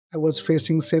I was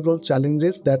facing several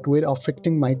challenges that were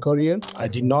affecting my career. I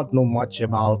did not know much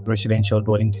about residential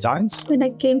dwelling designs. When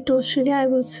I came to Australia, I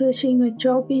was searching a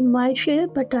job in my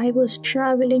field, but I was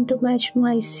traveling to match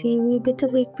my CV with the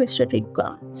requested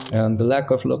requirements. And the lack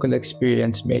of local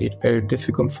experience made it very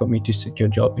difficult for me to secure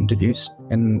job interviews.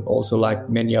 And also, like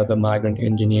many other migrant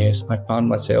engineers, I found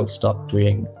myself stuck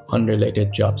doing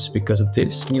unrelated jobs because of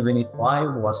this. Even if I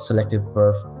was selected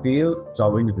for a few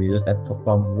job interviews that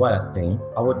performed well, I think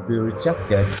I would be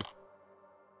rejected.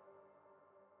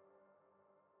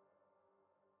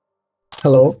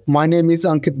 Hello, my name is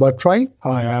Ankit Bartrai.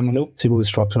 Hi, I'm Anup, civil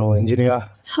structural engineer.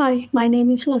 Hi, my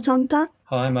name is Lasanta.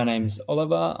 Hi, my name's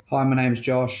Oliver. Hi, my name's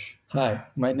Josh. Hi,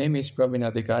 my name is Praveen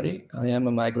Adhikari. I am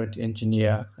a migrant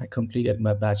engineer. I completed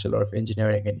my Bachelor of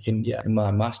Engineering in India and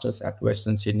my Master's at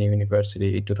Western Sydney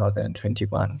University in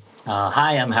 2021.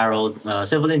 Hi, I'm Harold,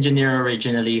 civil engineer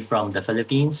originally from the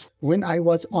Philippines. When I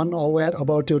was unaware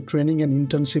about your training and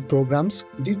internship programs,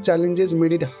 these challenges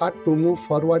made it hard to move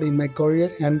forward in my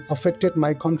career and affected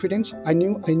my confidence. I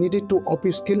knew I needed to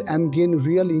upskill and gain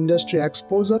real industry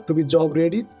exposure to be job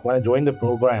ready. When I joined the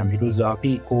program, it was a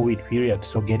peak COVID period,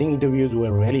 so getting interviews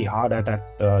were really hard at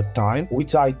that time,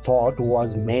 which I thought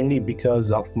was mainly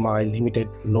because of my limited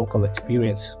local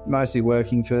experience. Mostly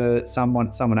working for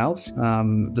someone else.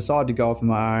 Decided to go off on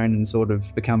my own and sort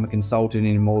of become a consultant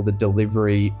in more the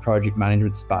delivery project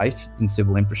management space in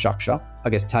civil infrastructure. I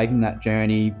guess taking that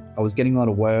journey, I was getting a lot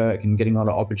of work and getting a lot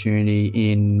of opportunity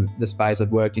in the space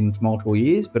I'd worked in for multiple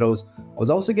years, but I was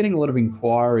also getting a lot of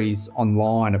inquiries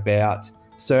online about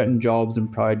certain jobs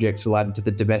and projects related to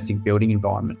the domestic building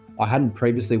environment. I hadn't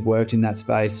previously worked in that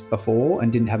space before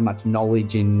and didn't have much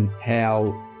knowledge in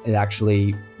how it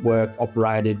actually worked,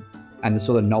 operated, and the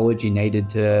sort of knowledge you needed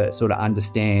to sort of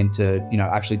understand to,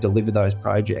 actually deliver those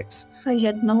projects. I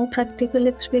had no practical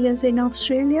experience in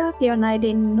Australia. Even I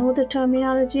didn't know the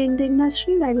terminology in the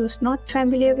industry. I was not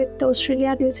familiar with the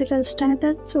Australian New Zealand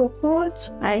standards or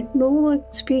codes. I had no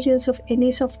experience of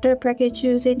any software package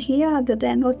used in here other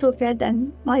than AutoCAD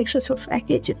and Microsoft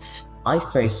packages. I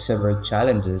faced several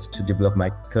challenges to develop my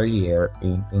career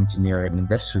in engineering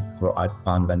industry before I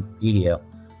found Wikipedia.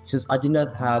 Since I did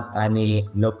not have any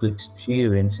local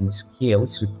experience and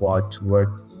skills required to work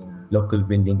in local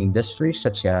building industry,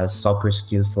 such as software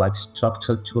skills like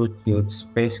structural toolkit,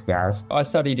 SpaceGass. I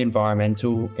studied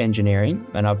environmental engineering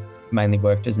and I've mainly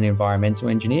worked as an environmental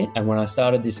engineer. And when I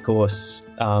started this course,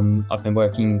 I've been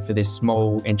working for this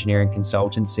small engineering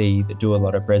consultancy that do a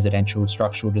lot of residential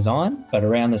structural design. But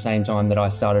around the same time that I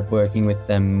started working with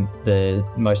them,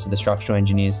 most of the structural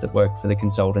engineers that worked for the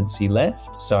consultancy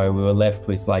left. So we were left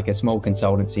with like a small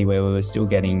consultancy where we were still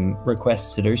getting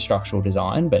requests to do structural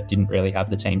design, but didn't really have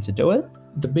the team to do it.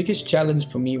 The biggest challenge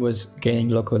for me was gaining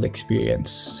local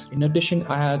experience. In addition,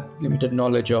 I had limited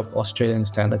knowledge of Australian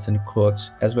standards and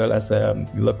codes, as well as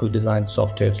local design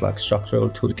softwares like Structural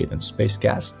Toolkit and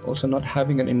SpaceGass. Also, not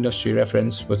having an industry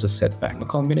reference was a setback. A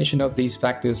combination of these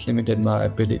factors limited my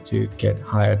ability to get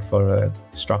hired for a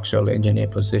structural engineer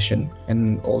position.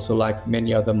 And also, like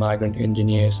many other migrant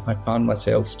engineers, I found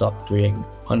myself stuck doing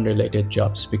unrelated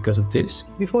jobs because of this.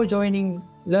 Before joining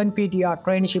LearnPDR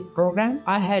traineeship program,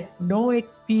 I had no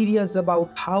experience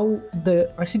about how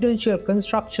the residential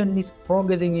construction is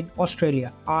progressing in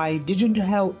Australia. I didn't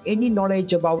have any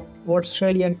knowledge about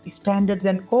Australian standards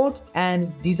and codes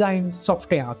and design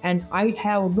software, and I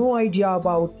have no idea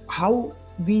about how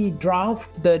we draft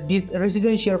these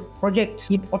residential projects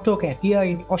in AutoCAD here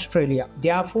in Australia.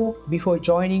 Therefore, before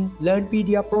joining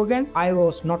LearnPDR program, I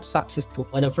was not successful.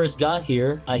 When I first got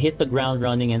here, I hit the ground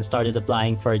running and started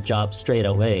applying for a job straight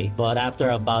away. But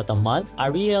after about a month, I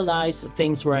realized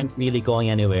things weren't really going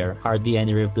anywhere. Hardly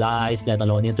any replies, let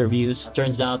alone interviews.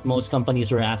 Turns out most companies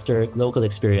were after local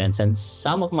experience, and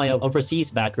some of my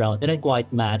overseas background didn't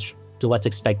quite match to what's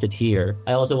expected here.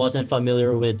 I also wasn't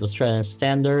familiar with Australian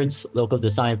standards, local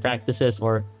design practices,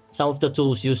 or some of the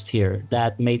tools used here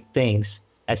that made things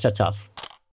extra tough.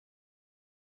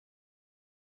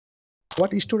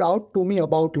 What stood out to me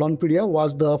about LearnPDR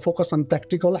was the focus on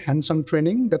practical hands-on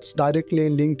training that's directly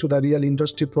linked to the real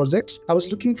industry projects. I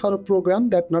was looking for a program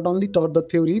that not only taught the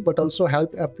theory but also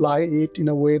helped apply it in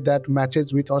a way that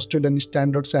matches with Australian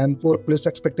standards and workplace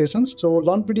expectations. So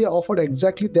LearnPDR offered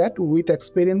exactly that, with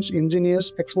experienced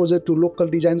engineers, exposure to local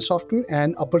design software,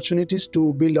 and opportunities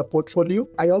to build a portfolio.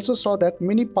 I also saw that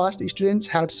many past students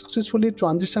had successfully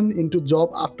transitioned into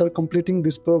job after completing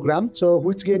this program, so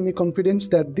which gave me confidence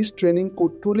that this training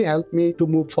could truly help me to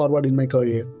move forward in my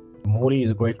career. Mori is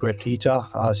a great teacher.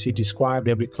 She described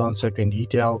every concept in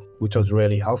detail, which was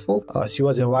really helpful. She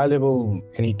was available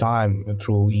anytime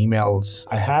through emails.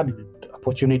 I had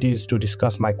opportunities to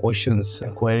discuss my questions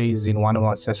and queries in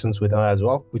one-on-one sessions with her as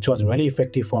well, which was really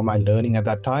effective for my learning at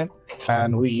that time.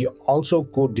 And we also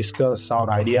could discuss our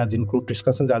ideas in group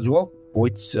discussions as well,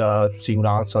 which she would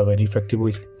answer very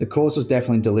effectively. The course was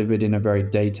definitely delivered in a very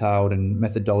detailed and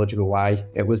methodological way.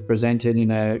 It was presented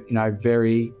in a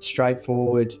very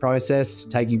straightforward process,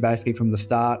 taking basically from the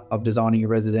start of designing a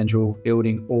residential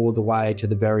building all the way to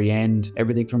the very end,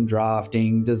 everything from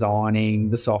drafting, designing,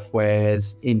 the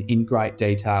softwares in great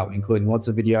detail, including lots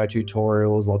of video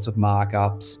tutorials, lots of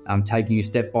markups, taking you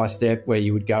step by step where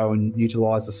you would go and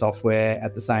utilize the software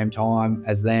at the same time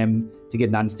as them to get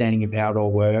an understanding of how it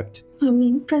all worked. I'm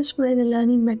impressed by the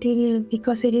learning material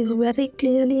because it is very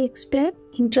clearly explained,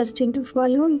 interesting to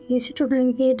follow, easy to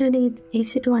navigate, and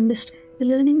easy to understand. The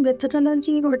learning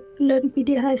methodology what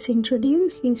Learnpedia has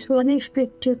introduced is very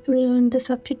effective to learn the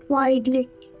subject widely,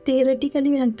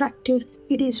 theoretically and practically.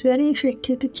 It is very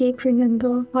effective to keep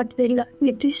remember what they learn.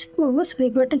 With this course, I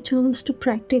got a chance to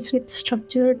practice with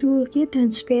structured Toolkit and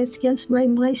SpaceGass by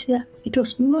myself. It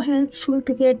was more helpful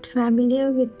to get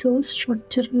familiar with those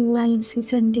structural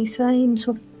analysis and design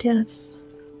softwares.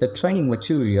 The training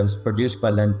materials produced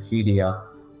by Learnpedia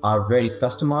are very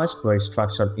customized for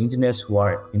structural engineers who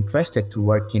are interested to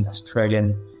work in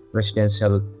Australian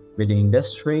residential building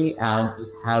industry, and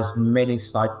it has many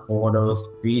site photos,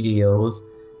 videos,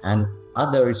 and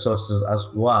other resources as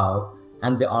well,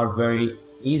 and they are very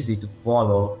easy to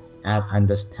follow and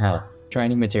understand.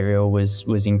 Training material was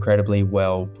incredibly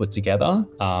well put together,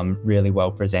 really well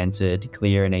presented,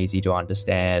 clear and easy to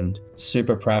understand,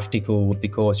 super practical. The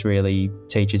course really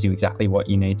teaches you exactly what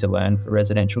you need to learn for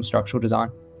residential structural design.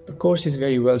 The course is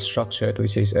very well structured,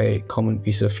 which is a common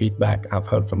piece of feedback I've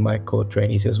heard from my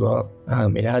co-trainees as well.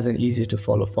 It has an easy to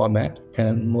follow format,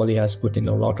 and Molly has put in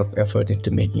a lot of effort into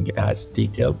making it as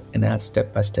detailed and as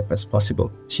step-by-step as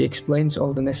possible. She explains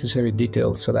all the necessary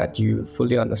details so that you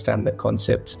fully understand the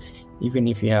concepts, even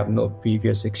if you have no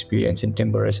previous experience in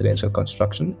timber residential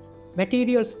construction.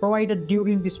 Materials provided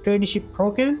during this traineeship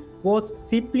program was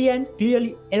simply and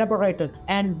clearly elaborated,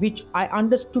 and which I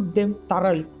understood them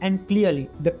thoroughly and clearly.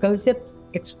 The concepts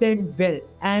explained well,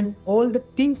 and all the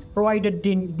things provided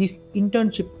in this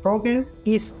internship program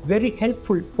is very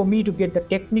helpful for me to get the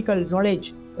technical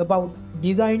knowledge about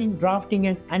designing, drafting,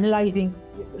 and analyzing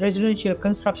residential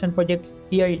construction projects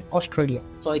here in Australia.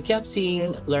 So I kept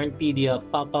seeing Learnpedia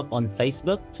pop up on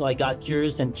Facebook, so I got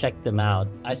curious and checked them out.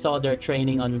 I saw their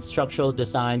training on structural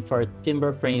design for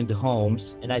timber-framed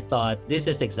homes, and I thought, this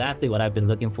is exactly what I've been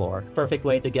looking for. Perfect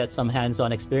way to get some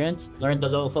hands-on experience, learn the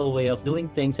local way of doing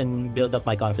things, and build up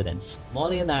my confidence.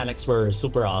 Molly and Alex were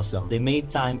super awesome. They made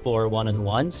time for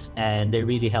one-on-ones, and they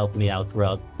really helped me out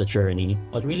throughout the journey.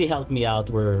 What really helped me out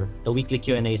were the weekly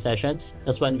Q&A sessions.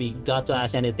 That's when we got to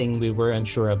ask anything we were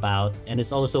unsure about, and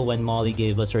it's also when Molly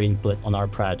gave us her input on our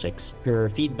projects. Her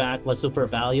feedback was super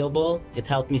valuable. It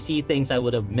helped me see things I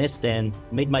would have missed and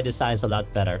made my designs a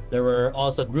lot better. There were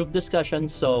also group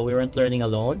discussions, so we weren't learning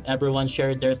alone. Everyone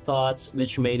shared their thoughts,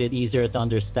 which made it easier to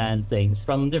understand things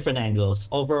from different angles.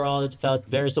 Overall, it felt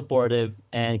very supportive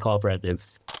and cooperative.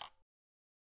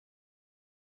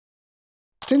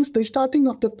 Since the starting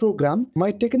of the program, my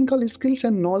technical skills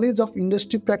and knowledge of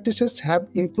industry practices have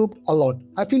improved a lot.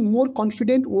 I feel more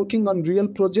confident working on real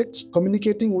projects,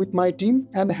 communicating with my team,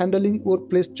 and handling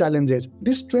workplace challenges.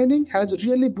 This training has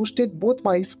really boosted both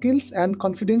my skills and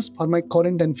confidence for my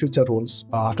current and future roles.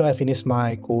 After I finished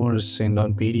my course in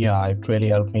Learnpedia, it really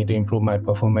helped me to improve my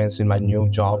performance in my new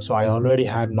job. So I already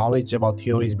had knowledge about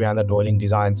theories behind the dwelling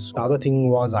designs. The other thing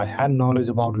was I had knowledge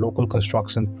about local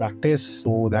construction practice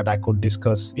so that I could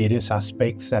discuss various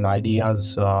aspects and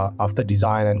ideas of the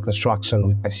design and construction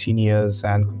with my seniors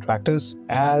and contractors.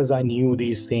 As I knew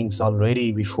these things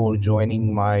already before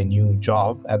joining my new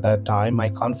job at that time, my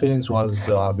confidence was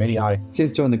very high.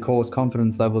 Since joining the course,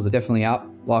 confidence levels are definitely up.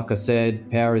 Like I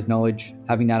said, power is knowledge,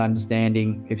 having that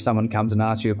understanding. If someone comes and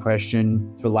asks you a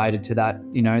question related to that,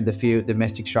 the field, the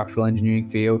domestic structural engineering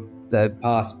field, the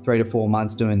past 3 to 4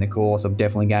 months doing the course, I've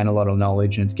definitely gained a lot of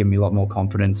knowledge, and it's given me a lot more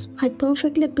confidence. I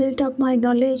perfectly built up my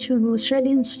knowledge on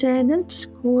Australian standards,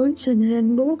 codes, and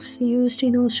handbooks used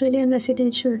in Australian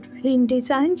residential dwelling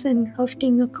designs and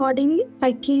drafting accordingly.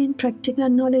 I gained practical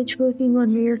knowledge working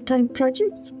on real-time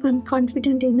projects. I'm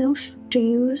confident enough to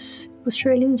use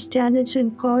Australian standards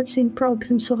and codes in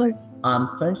problem solving. I'm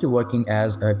currently working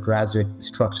as a graduate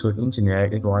structural engineer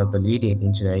in one of the leading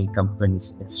engineering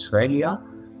companies in Australia.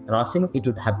 And I think it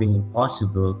would have been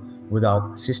impossible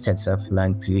without assistance of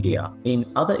Learnpedia. In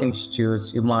other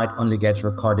institutes, you might only get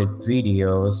recorded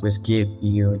videos which give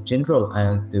you general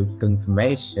and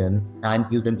information, and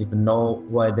you don't even know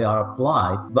where they are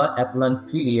applied. But at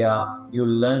Learnpedia, you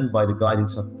learn by the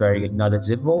guidance of very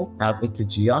knowledgeable and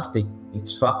enthusiastic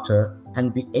instructor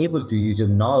and be able to use your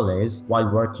knowledge while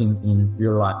working in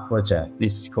real-life projects.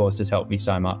 This course has helped me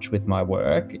so much with my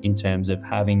work in terms of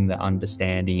having the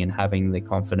understanding and having the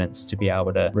confidence to be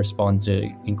able to respond to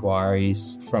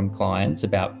inquiries from clients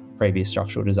about previous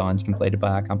structural designs completed by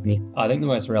our company. I think the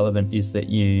most relevant is that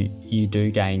you do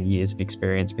gain years of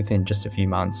experience within just a few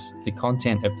months. The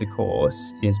content of the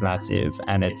course is massive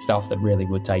and it's stuff that really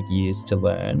would take years to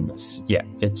learn.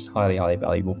 It's highly, highly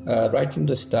valuable. Right from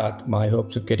the start, my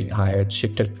hopes of getting hired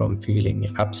shifted from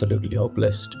feeling absolutely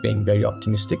hopeless to being very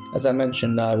optimistic. As I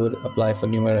mentioned, I would apply for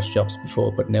numerous jobs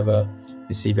before, but never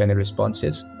receive any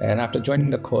responses. And after joining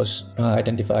the course, I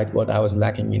identified what I was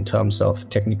lacking in terms of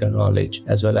technical knowledge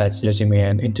as well as resume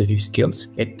and interview skills.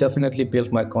 It definitely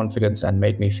built my confidence and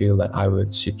made me feel that I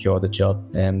would secure the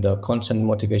job, and the constant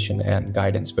motivation and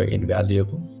guidance were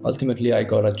invaluable. Ultimately, I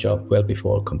got a job well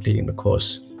before completing the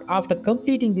course. After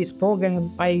completing this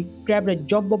program, I grabbed a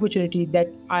job opportunity that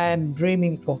I am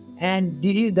dreaming for, and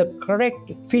this is the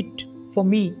correct fit for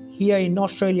me here in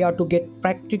Australia to get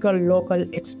practical local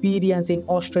experience in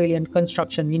Australian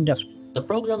construction industry. The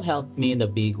program helped me in a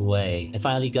big way. I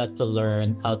finally got to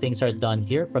learn how things are done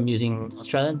here, from using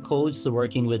Australian codes to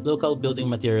working with local building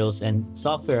materials and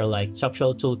software like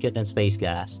Structural Toolkit and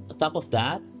SpaceGass. On top of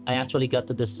that, I actually got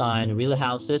to design real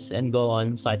houses and go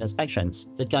on site inspections.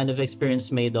 That kind of experience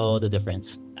made all the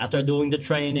difference. After doing the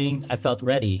training, I felt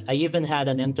ready. I even had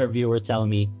an interviewer tell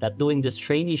me that doing this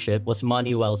traineeship was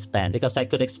money well spent because I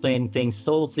could explain things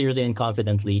so clearly and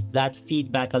confidently. That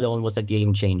feedback alone was a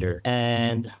game changer.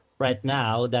 And right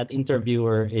now, that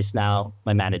interviewer is now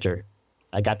my manager.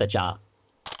 I got the job.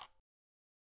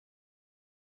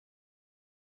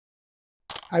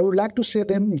 I would like to say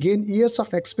them gain years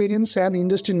of experience and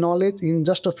industry knowledge in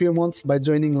just a few months by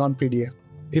joining Learnpedia.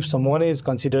 If someone is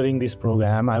considering this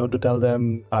program, I want to tell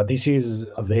them this is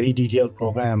a very detailed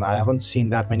program. I haven't seen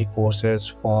that many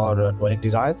courses for dwelling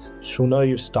designs. Sooner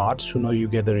you start, sooner you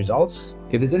get the results.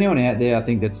 If there's anyone out there, I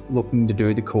think, that's looking to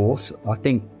do the course, I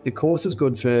think the course is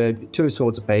good for two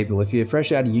sorts of people. If you're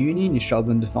fresh out of uni and you're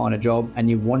struggling to find a job and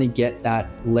you want to get that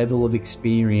level of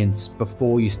experience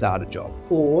before you start a job,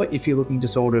 or if you're looking to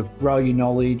sort of grow your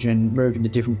knowledge and move into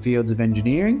different fields of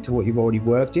engineering to what you've already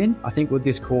worked in, I think what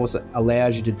this course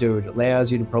allows you to do, it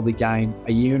allows you to probably gain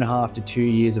 1.5 to 2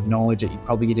 years of knowledge that you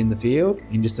probably get in the field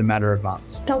in just a matter of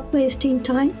months. Stop wasting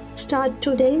time. Start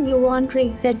today. You won't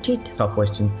regret it. Stop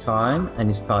wasting time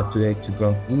and start today to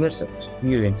gain years of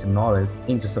experience and knowledge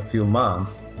in just a few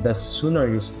months. The sooner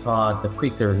you start, the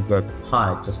quicker you get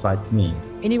hired, just like me.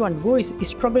 Anyone who is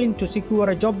struggling to secure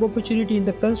a job opportunity in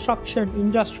the construction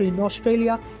industry in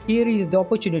Australia, here is the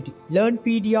opportunity.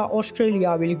 Learnpedia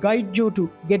Australia will guide you to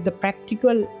get the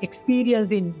practical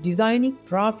experience in designing,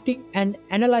 drafting and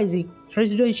analyzing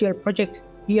residential projects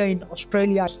here in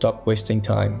Australia. Stop wasting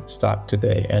time. Start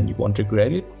today and you won't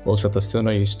regret it. Also, the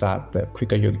sooner you start, the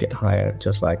quicker you'll get hired,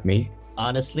 just like me.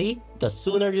 Honestly, the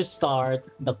sooner you start,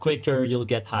 the quicker you'll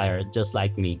get hired, just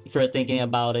like me. If you're thinking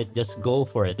about it, just go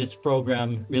for it. This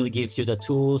program really gives you the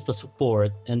tools, the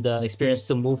support, and the experience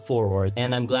to move forward.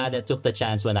 And I'm glad I took the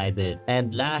chance when I did.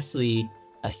 And lastly,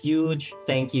 a huge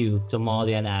thank you to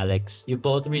Molly and Alex. You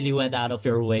both really went out of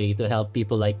your way to help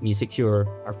people like me secure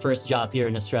our first job here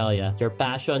in Australia. Your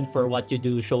passion for what you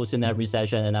do shows in every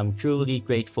session, and I'm truly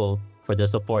grateful for the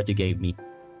support you gave me.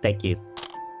 Thank you.